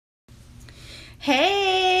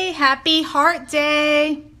Hey, happy Heart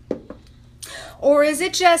Day. Or is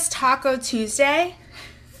it just Taco Tuesday?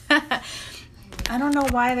 I don't know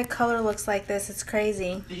why the color looks like this. It's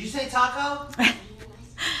crazy. Did you say taco?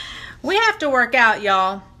 We have to work out,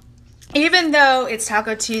 y'all. Even though it's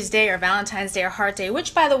Taco Tuesday or Valentine's Day or Heart Day,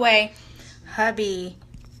 which, by the way, hubby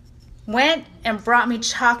went and brought me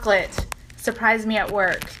chocolate. Surprised me at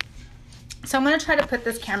work. So I'm going to try to put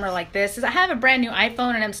this camera like this. I have a brand new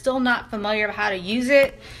iPhone and I'm still not familiar with how to use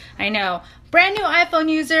it. I know. Brand new iPhone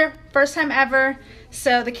user, first time ever.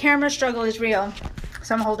 So the camera struggle is real.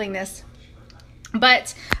 So I'm holding this.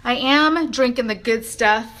 But I am drinking the good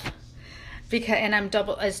stuff and I'm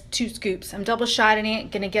as 2 scoops. I'm double shotting it,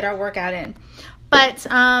 going to get our workout in. But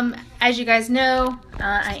as you guys know,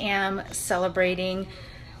 I am celebrating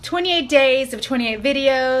 28 days of 28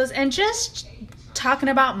 videos and just talking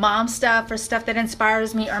about mom stuff or stuff that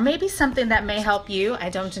inspires me or maybe something that may help you. I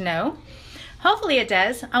don't know. Hopefully it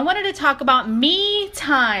does. I wanted to talk about me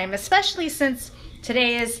time, especially since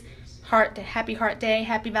today is Happy Heart Day,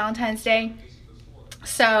 Happy Valentine's Day.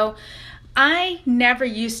 So I never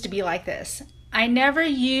used to be like this. I never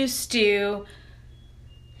used to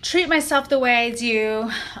treat myself the way I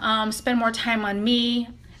do, spend more time on me.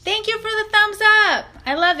 Thank you for the thumbs up.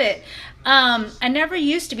 I love it. I never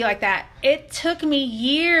used to be like that. It took me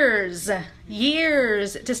years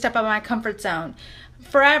to step out of my comfort zone.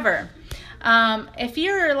 Forever. If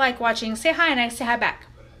you're like watching, say hi and I say hi back.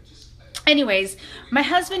 Anyways, my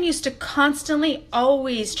husband used to constantly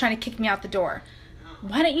always trying to kick me out the door.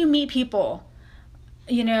 Why don't you meet people?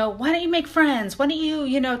 Why don't you make friends? Why don't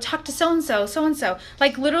you, talk to so-and-so, so-and-so?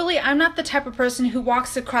 Like literally, I'm not the type of person who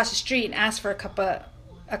walks across the street and asks for a cup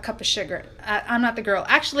of sugar. I'm not the girl.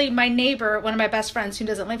 Actually, my neighbor, one of my best friends who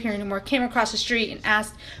doesn't live here anymore, came across the street and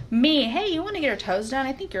asked me, hey, you want to get your toes done?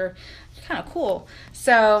 I think you're kind of cool.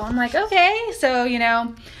 So I'm like, okay. So,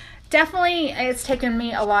 definitely it's taken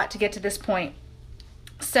me a lot to get to this point.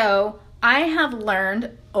 So I have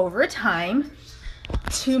learned over time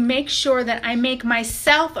to make sure that I make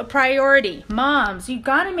myself a priority. Moms, you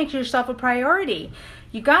got to make yourself a priority.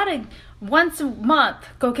 You got to once a month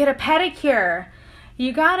go get a pedicure.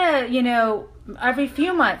 You gotta, every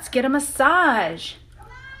few months get a massage.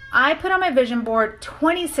 I put on my vision board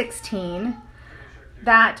 2016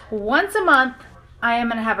 that once a month I am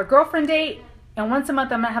gonna have a girlfriend date and once a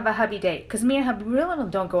month I'm gonna have a hubby date because me and hubby really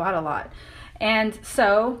don't go out a lot. And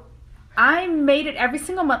so I made it every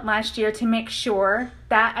single month last year to make sure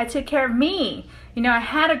that I took care of me. I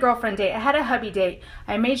had a girlfriend date, I had a hubby date.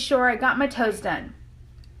 I made sure I got my toes done.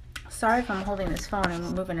 Sorry if I'm holding this phone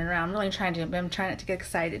and moving it around. I'm trying not to get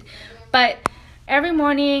excited. But every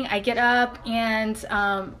morning I get up and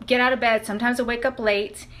get out of bed. Sometimes I wake up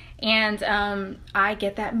late and I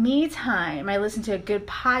get that me time. I listen to a good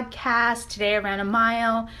podcast. Today I ran a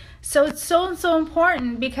mile. So it's so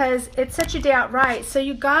important because it sets your day out right. So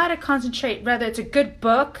you got to concentrate, whether it's a good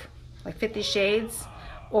book like 50 Shades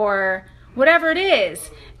or whatever it is.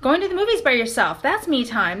 Going to the movies by yourself. That's me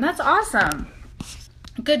time. That's awesome.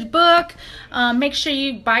 Good book. Make sure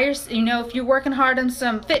you buy if you're working hard on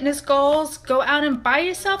some fitness goals, go out and buy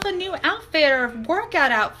yourself a new outfit or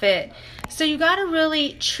workout outfit. So you got to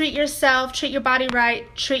really treat yourself, treat your body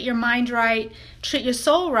right, treat your mind right, treat your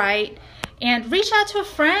soul right, and reach out to a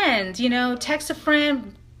friend, text a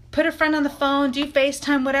friend, put a friend on the phone, do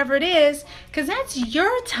FaceTime, whatever it is, because that's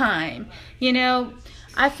your time.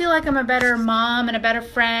 I feel like I'm a better mom and a better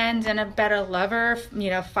friend and a better lover,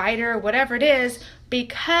 fighter, whatever it is,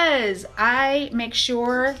 because I make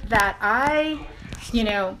sure that I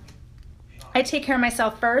take care of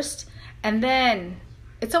myself first. And then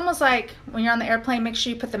it's almost like when you're on the airplane, make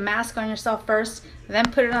sure you put the mask on yourself first,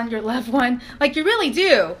 then put it on your loved one. Like you really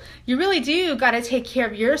do got to take care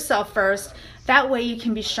of yourself first. That way you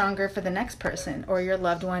can be stronger for the next person or your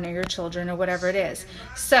loved one or your children or whatever it is.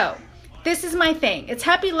 So this is my thing. It's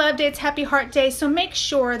Happy Love Day. It's Happy Heart Day. So make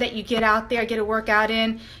sure that you get out there, get a workout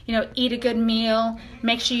in, eat a good meal.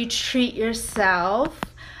 Make sure you treat yourself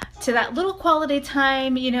to that little quality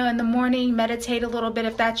time, in the morning. Meditate a little bit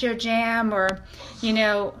if that's your jam, or,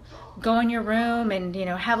 go in your room and,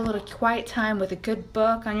 have a little quiet time with a good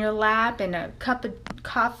book on your lap and a cup of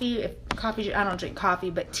coffee. I don't drink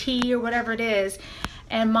coffee, but tea or whatever it is.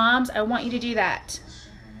 And moms, I want you to do that.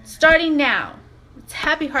 Starting now. It's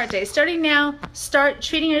Happy Heart Day. Starting now, start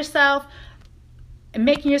treating yourself and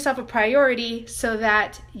making yourself a priority so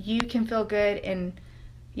that you can feel good and,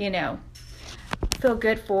 feel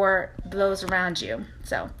good for those around you.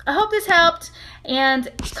 So I hope this helped, and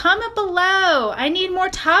comment below. I need more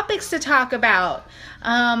topics to talk about.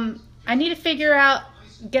 I need to figure out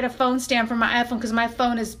get a phone stand for my iPhone because my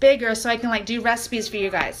phone is bigger, so I can like do recipes for you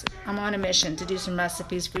guys. I'm on a mission to do some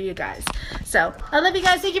recipes for you guys. So I love you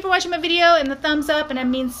guys. Thank you for watching my video and the thumbs up, and it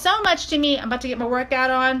means so much to me. I'm about to get my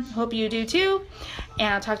workout on. Hope you do too,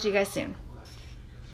 and I'll talk to you guys soon.